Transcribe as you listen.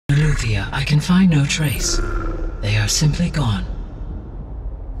Althea, I can find no trace. They are simply gone.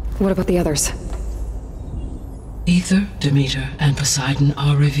 What about the others? Ether, Demeter, and Poseidon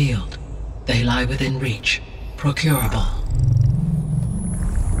are revealed. They lie within reach, procurable.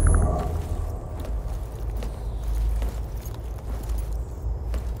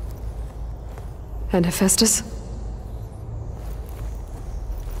 And Hephaestus?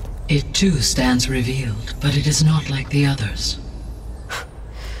 It too stands revealed, but it is not like the others.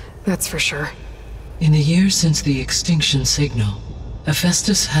 That's for sure. In the years since the extinction signal,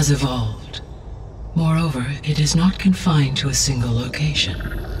 Hephaestus has evolved. Moreover, it is not confined to a single location.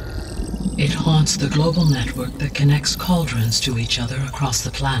 It haunts the global network that connects cauldrons to each other across the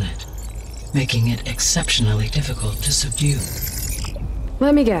planet, making it exceptionally difficult to subdue.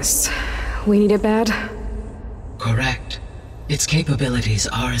 Let me guess. We need it bad? Correct. Its capabilities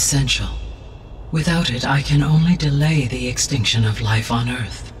are essential. Without it, I can only delay the extinction of life on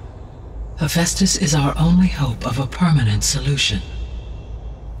Earth. Hephaestus is our only hope of a permanent solution.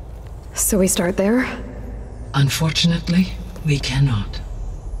 So we start there? Unfortunately, we cannot.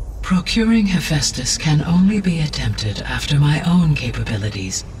 Procuring Hephaestus can only be attempted after my own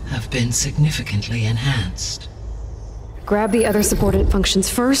capabilities have been significantly enhanced. Grab the other subordinate functions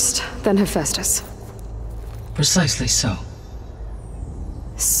first, then Hephaestus. Precisely so.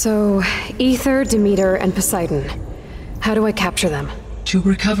 So, Ether, Demeter, and Poseidon. How do I capture them? To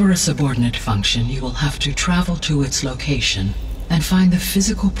recover a subordinate function, you will have to travel to its location and find the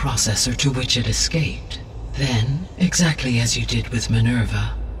physical processor to which it escaped. Then, exactly as you did with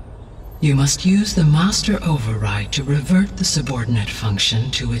Minerva, you must use the master override to revert the subordinate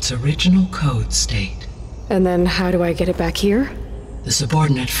function to its original code state. And then how do I get it back here? The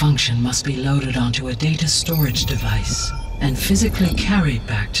subordinate function must be loaded onto a data storage device and physically carried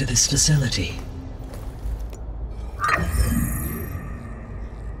back to this facility.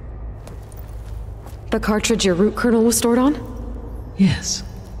 The cartridge your root kernel was stored on? Yes.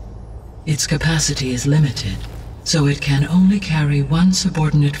 Its capacity is limited, so it can only carry one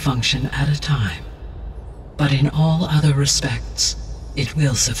subordinate function at a time. But in all other respects, it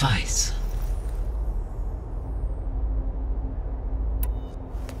will suffice.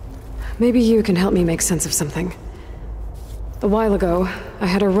 Maybe you can help me make sense of something. A while ago, I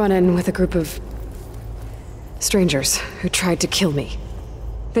had a run-in with a group of strangers who tried to kill me.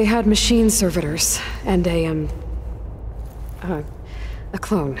 They had machine servitors and a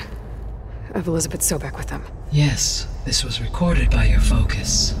clone of Elizabeth Sobek with them. Yes, this was recorded by your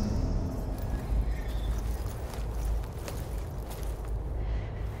focus.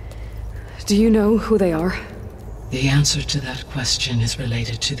 Do you know who they are? The answer to that question is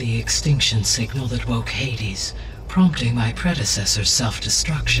related to the extinction signal that woke Hades, prompting my predecessor's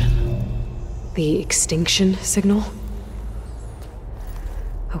self-destruction. The extinction signal?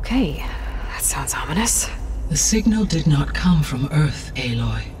 Okay, that sounds ominous. The signal did not come from Earth,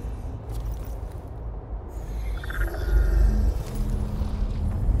 Aloy.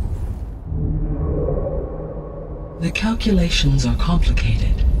 The calculations are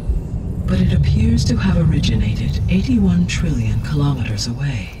complicated, but it appears to have originated 81 trillion kilometers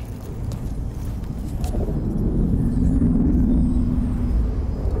away.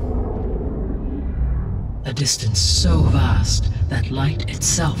 A distance so vast that light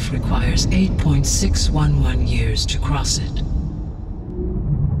itself requires 8.611 years to cross it.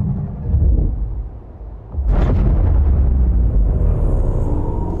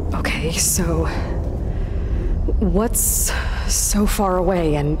 Okay, so what's so far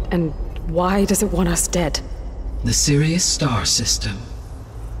away and why does it want us dead? The Sirius star system.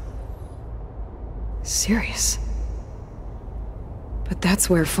 Sirius? But that's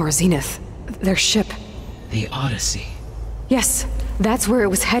where Far Zenith, their ship. The Odyssey. Yes, that's where it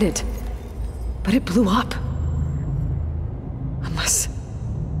was headed. But it blew up. Unless...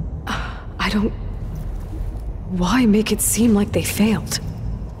 I don't... Why make it seem like they failed?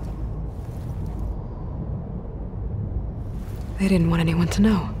 They didn't want anyone to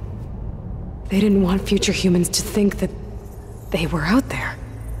know. They didn't want future humans to think that they were out there.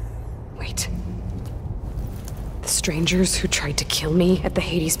 Wait. The strangers who tried to kill me at the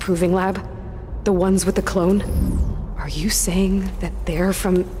Hades Proving Lab? The ones with the clone? Are you saying that they're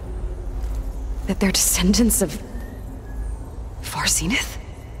from... that they're descendants of... Far Zenith?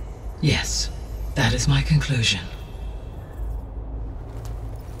 Yes, that is my conclusion.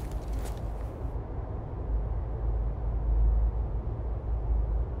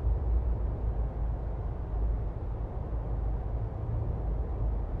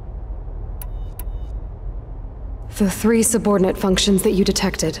 The 3 subordinate functions that you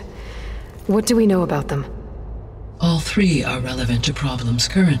detected. What do we know about them? All three are relevant to problems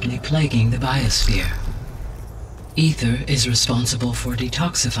currently plaguing the biosphere. Ether is responsible for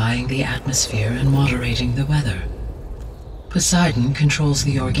detoxifying the atmosphere and moderating the weather. Poseidon controls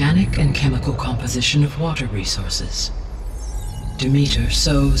the organic and chemical composition of water resources. Demeter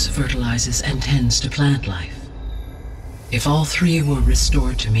sows, fertilizes, and tends to plant life. If all three were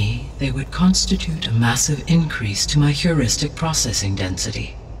restored to me, they would constitute a massive increase to my heuristic processing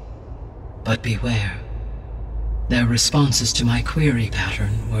density. But beware. Their responses to my query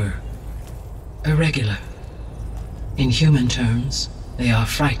pattern were irregular. In human terms, they are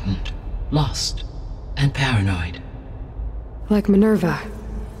frightened, lost, and paranoid. Like Minerva.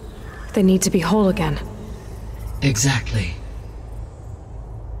 They need to be whole again. Exactly.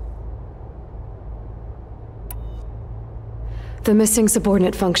 The missing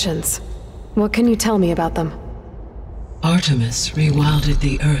subordinate functions. What can you tell me about them? Artemis rewilded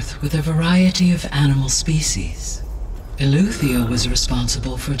the Earth with a variety of animal species. Eleuthia was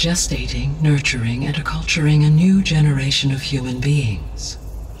responsible for gestating, nurturing, and acculturating a new generation of human beings.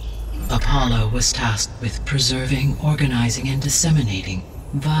 Apollo was tasked with preserving, organizing, and disseminating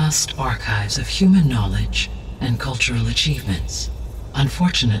vast archives of human knowledge and cultural achievements.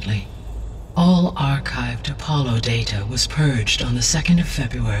 Unfortunately, all archived Apollo data was purged on the 2nd of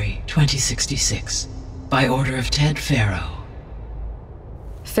February, 2066, by order of Ted Faro.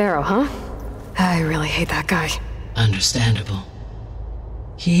 Pharaoh, huh? I really hate that guy. Understandable.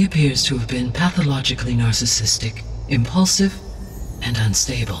 He appears to have been pathologically narcissistic, impulsive, and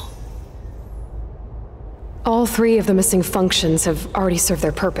unstable. All three of the missing functions have already served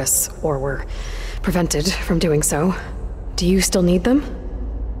their purpose, or were prevented from doing so. Do you still need them?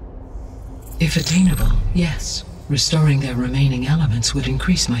 If attainable, yes. Restoring their remaining elements would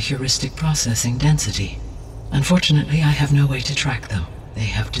increase my heuristic processing density. Unfortunately, I have no way to track them. They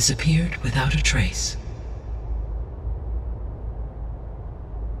have disappeared without a trace.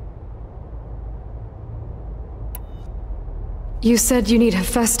 You said you need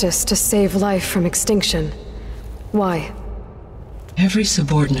Hephaestus to save life from extinction. Why? Every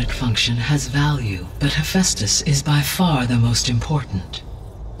subordinate function has value, but Hephaestus is by far the most important.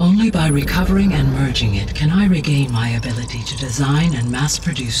 Only by recovering and merging it can I regain my ability to design and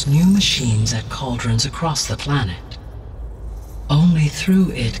mass-produce new machines at cauldrons across the planet. Only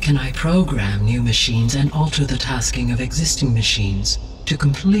through it can I program new machines and alter the tasking of existing machines to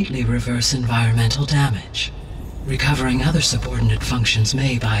completely reverse environmental damage. Recovering other subordinate functions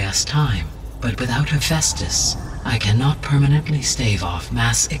may buy us time, but without Hephaestus, I cannot permanently stave off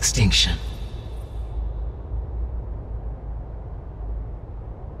mass extinction.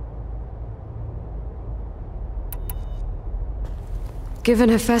 Given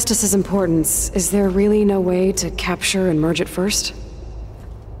Hephaestus's importance, is there really no way to capture and merge it first?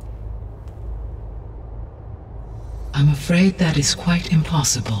 I'm afraid that is quite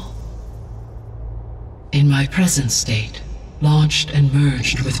impossible. In my present state, launched and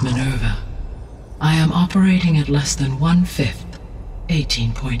merged with Minerva, I am operating at less than 1/5,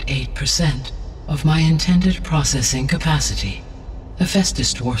 18.8%, of my intended processing capacity.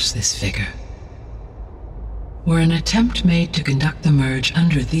 Hephaestus dwarfs this figure. Were an attempt made to conduct the merge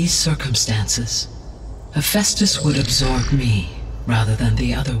under these circumstances, Hephaestus would absorb me, rather than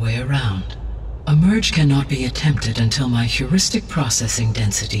the other way around. A merge cannot be attempted until my heuristic processing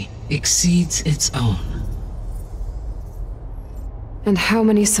density exceeds its own. And how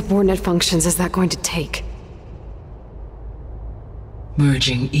many subordinate functions is that going to take?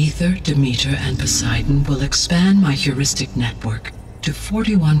 Merging Ether, Demeter, and Poseidon will expand my heuristic network to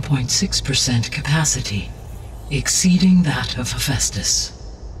 41.6% capacity, exceeding that of Hephaestus.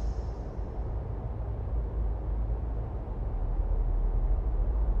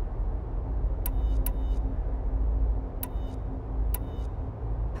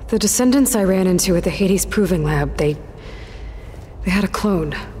 The descendants I ran into at the Hades Proving Lab, they had a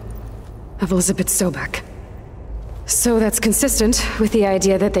clone of Elizabeth Sobek. So that's consistent with the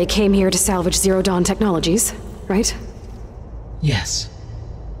idea that they came here to salvage Zero Dawn technologies, right? Yes.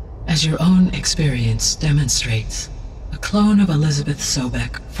 As your own experience demonstrates, a clone of Elizabeth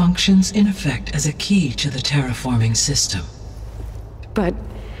Sobek functions in effect as a key to the terraforming system. But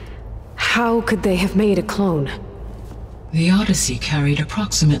how could they have made a clone? The Odyssey carried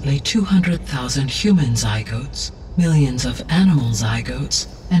approximately 200,000 human zygotes, millions of animal zygotes,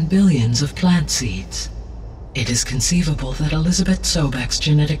 and billions of plant seeds. It is conceivable that Elizabeth Sobek's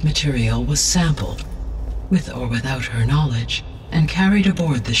genetic material was sampled, with or without her knowledge, and carried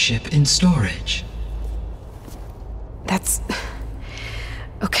aboard the ship in storage. That's...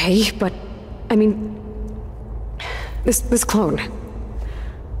 okay, but... I mean... This clone...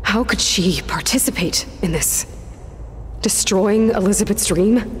 How could she participate in this? Destroying Elizabeth's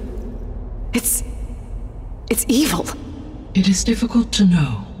dream? It's evil. It is difficult to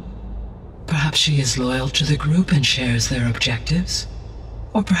know. Perhaps she is loyal to the group and shares their objectives.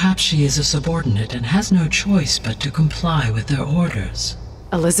 Or perhaps she is a subordinate and has no choice but to comply with their orders.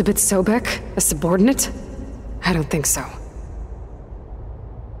 Elizabeth Sobek, a subordinate? I don't think so.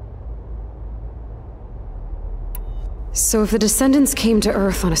 So if the Descendants came to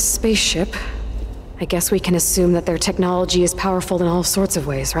Earth on a spaceship, I guess we can assume that their technology is powerful in all sorts of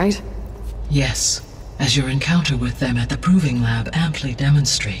ways, right? Yes, as your encounter with them at the Proving Lab amply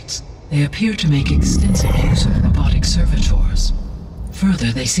demonstrates, they appear to make extensive use of robotic servitors.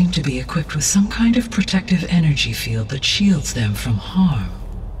 Further, they seem to be equipped with some kind of protective energy field that shields them from harm.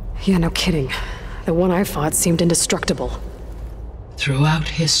 Yeah, no kidding. The one I fought seemed indestructible. Throughout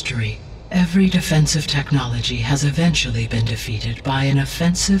history, every defensive technology has eventually been defeated by an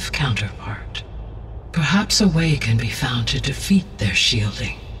offensive counterpart. Perhaps a way can be found to defeat their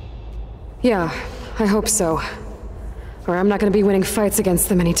shielding. Yeah, I hope so. Or I'm not gonna be winning fights against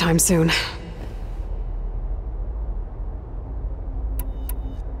them anytime soon.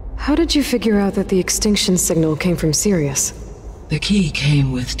 How did you figure out that the extinction signal came from Sirius? The key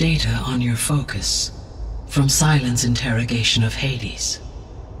came with data on your focus, from Silent's interrogation of Hades.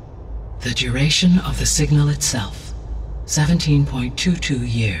 The duration of the signal itself,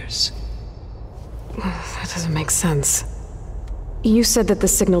 17.22 years. That doesn't make sense. You said that the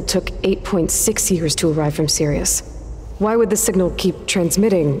signal took 8.6 years to arrive from Sirius. Why would the signal keep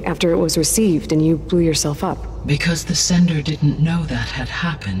transmitting after it was received and you blew yourself up? Because the sender didn't know that had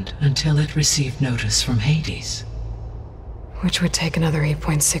happened until it received notice from Hades. Which would take another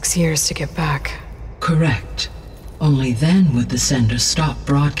 8.6 years to get back. Correct. Only then would the sender stop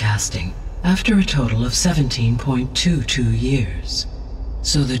broadcasting, after a total of 17.22 years.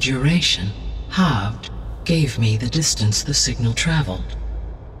 So the duration, halved, gave me the distance the signal traveled.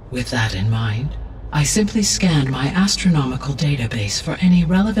 With that in mind, I simply scanned my astronomical database for any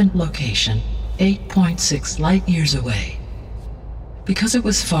relevant location 8.6 light-years away. Because it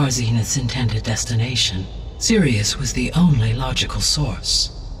was Far Zenith's intended destination, Sirius was the only logical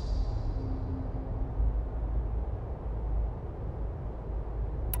source.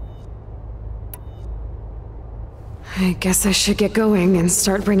 I guess I should get going and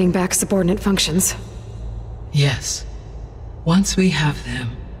start bringing back subordinate functions. Yes. Once we have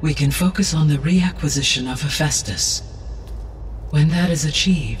them, we can focus on the reacquisition of Hephaestus. When that is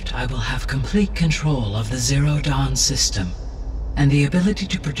achieved, I will have complete control of the Zero Dawn system, and the ability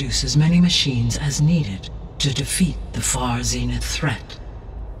to produce as many machines as needed to defeat the Far Zenith threat.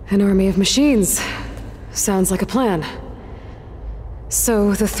 An army of machines. Sounds like a plan.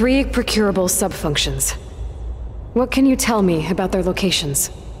 So, the 3 procurable sub-functions. What can you tell me about their locations?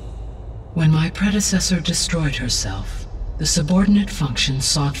 When my predecessor destroyed herself, the subordinate functions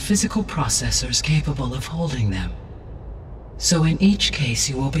sought physical processors capable of holding them. So in each case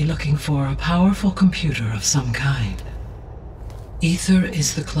you will be looking for a powerful computer of some kind. Ether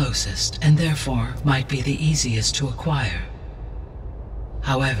is the closest, and therefore might be the easiest to acquire.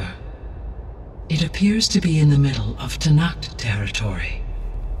 However, it appears to be in the middle of Tanakh territory.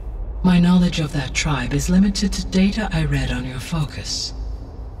 My knowledge of that tribe is limited to data I read on your focus,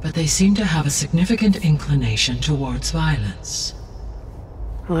 but they seem to have a significant inclination towards violence.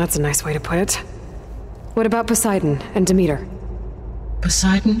 Well, that's a nice way to put it. What about Poseidon and Demeter?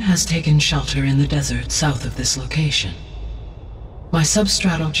 Poseidon has taken shelter in the desert south of this location. My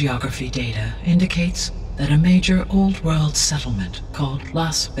substratal geography data indicates that a major old-world settlement called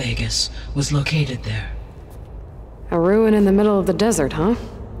Las Vegas was located there. A ruin in the middle of the desert, huh?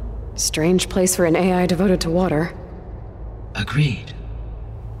 Strange place for an AI devoted to water. Agreed.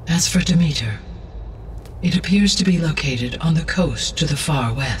 As for Demeter, it appears to be located on the coast to the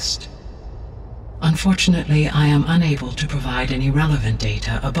far west. Unfortunately, I am unable to provide any relevant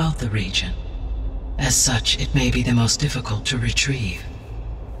data about the region. As such, it may be the most difficult to retrieve.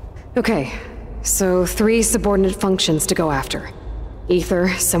 Okay, so 3 subordinate functions to go after. Ether,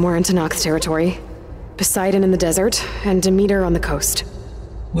 somewhere in Tanakh territory, Poseidon in the desert, and Demeter on the coast.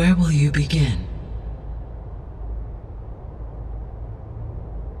 Where will you begin?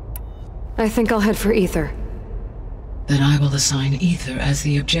 I think I'll head for Ether. Then I will assign Ether as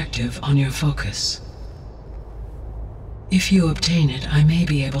the objective on your focus. If you obtain it, I may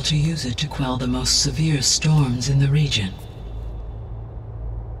be able to use it to quell the most severe storms in the region.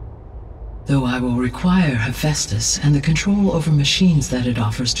 Though I will require Hephaestus and the control over machines that it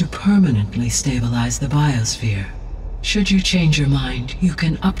offers to permanently stabilize the biosphere. Should you change your mind, you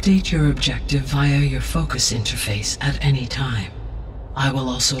can update your objective via your focus interface at any time. I will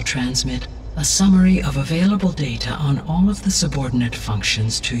also transmit a summary of available data on all of the subordinate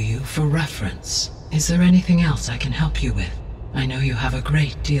functions to you for reference. Is there anything else I can help you with? I know you have a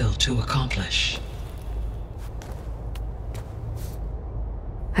great deal to accomplish.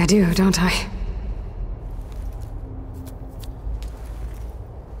 I do, don't I?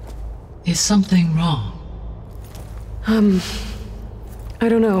 Is something wrong? I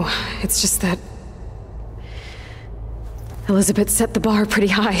don't know. It's just that Elizabeth set the bar pretty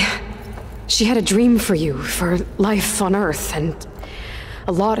high. She had a dream for you, for life on Earth, and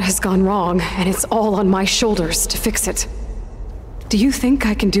a lot has gone wrong, and it's all on my shoulders to fix it. Do you think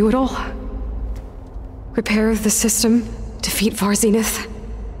I can do it all? Repair the system, defeat Varzenith,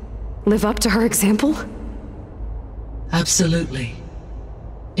 live up to her example? Absolutely.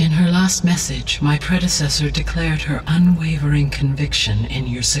 In her last message, my predecessor declared her unwavering conviction in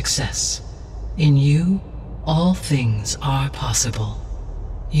your success. In you, all things are possible.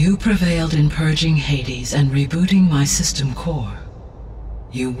 You prevailed in purging Hades and rebooting my system core.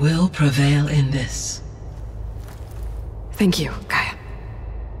 You will prevail in this. Thank you, Gaia.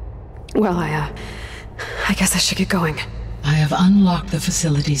 Well, I guess I should get going. I have unlocked the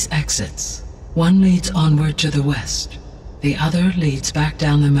facility's exits. One leads onward to the west. The other leads back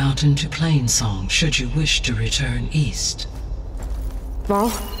down the mountain to Plainsong, should you wish to return east. Varl?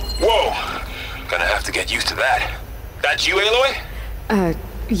 Whoa! Gonna have to get used to that. That's you, Aloy?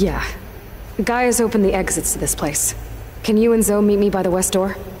 Yeah. Gaia's opened the exits to this place. Can you and Zoe meet me by the west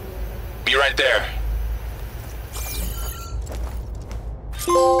door? Be right there.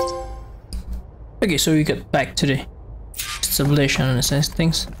 Okay, so we get back to the civilization and sense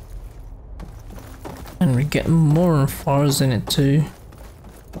things. And we get more fars in it too.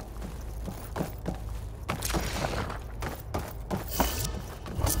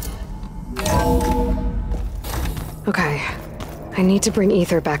 Okay. I need to bring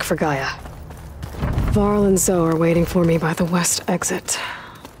Ether back for Gaia. Varl and Zoe are waiting for me by the west exit.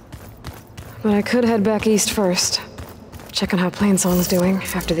 But I could head back east first. Check on how Plainsong's doing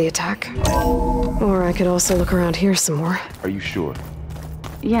after the attack. Or I could also look around here some more. Are you sure?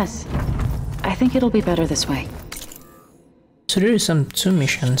 Yes. I think it'll be better this way. So there is some 2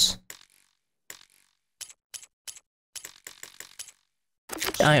 missions.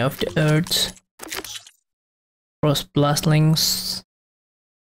 Eye of the Earth. Cross Blastlings.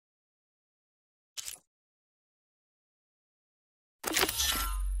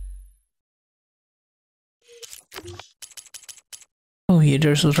 Oh yeah,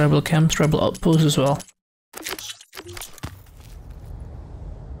 there's those rebel camps, rebel outposts as well.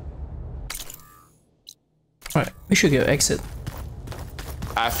 Alright, we should go exit.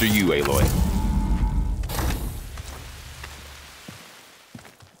 After you, Aloy.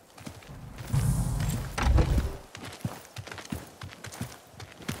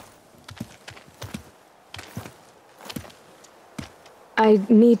 I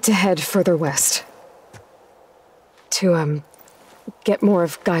need to head further west. To, get more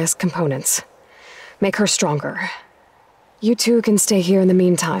of Gaia's components. Make her stronger. You two can stay here in the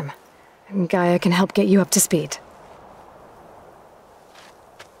meantime. And Gaia can help get you up to speed.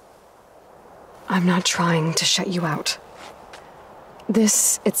 I'm not trying to shut you out.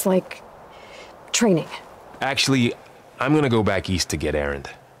 It's like training. Actually, I'm gonna go back east to get Erend.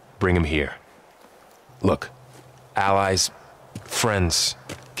 Bring him here. Look, allies, friends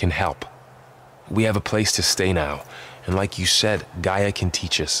can help. We have a place to stay now, and like you said, Gaia can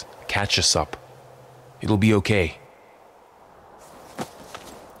teach us, catch us up. It'll be okay.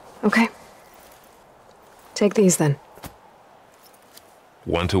 Okay. Take these then.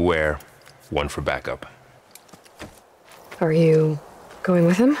 One to wear, one for backup. Are you going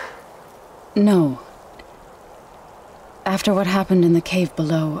with him? No. After what happened in the cave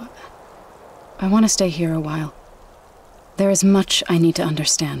below, I want to stay here a while. There is much I need to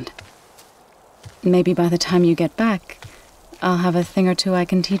understand. Maybe by the time you get back, I'll have a thing or two I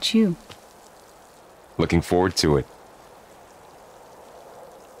can teach you. Looking forward to it.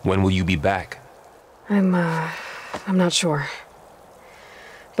 When will you be back? I'm not sure.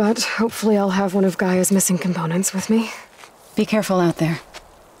 But hopefully I'll have one of Gaia's missing components with me. Be careful out there.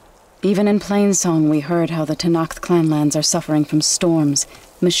 Even in Plainsong, we heard how the Tenakth clanlands are suffering from storms,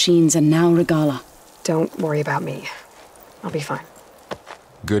 machines, and now Regala. Don't worry about me. I'll be fine.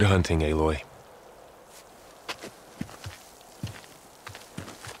 Good hunting, Aloy.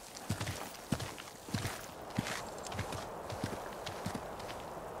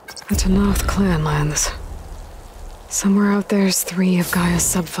 The Tenakth clanlands. Somewhere out there's 3 of Gaia's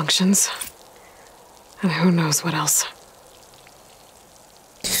sub-functions. And who knows what else.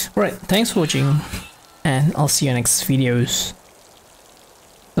 Right, thanks for watching, and I'll see you in next videos.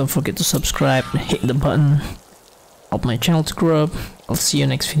 Don't forget to subscribe and hit the button. Help my channel to grow up. I'll see you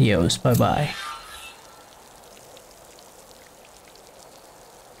next videos. Bye bye.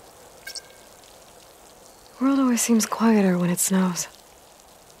 The world always seems quieter when it snows.